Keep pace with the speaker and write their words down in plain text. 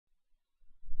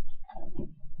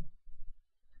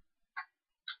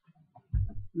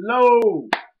Hello,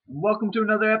 and welcome to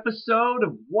another episode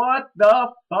of What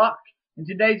the Fuck. In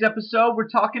today's episode, we're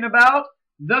talking about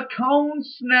the cone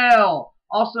snail,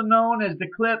 also known as the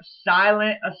clip's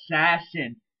silent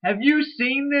assassin. Have you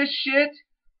seen this shit?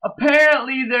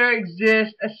 Apparently, there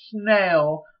exists a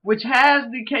snail which has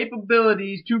the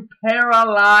capabilities to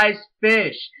paralyze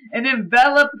fish and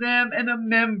envelop them in a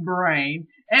membrane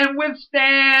and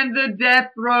withstand the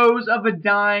death throes of a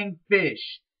dying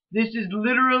fish. This is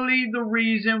literally the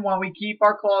reason why we keep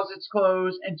our closets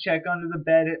closed and check under the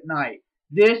bed at night.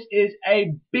 This is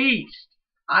a beast.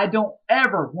 I don't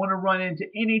ever want to run into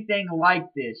anything like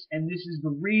this, and this is the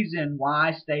reason why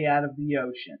I stay out of the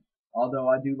ocean, although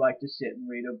I do like to sit and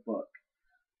read a book.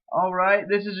 Alright,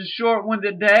 this is a short one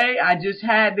today. I just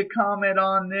had to comment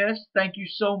on this. Thank you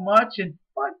so much, and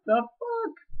what the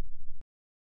fuck?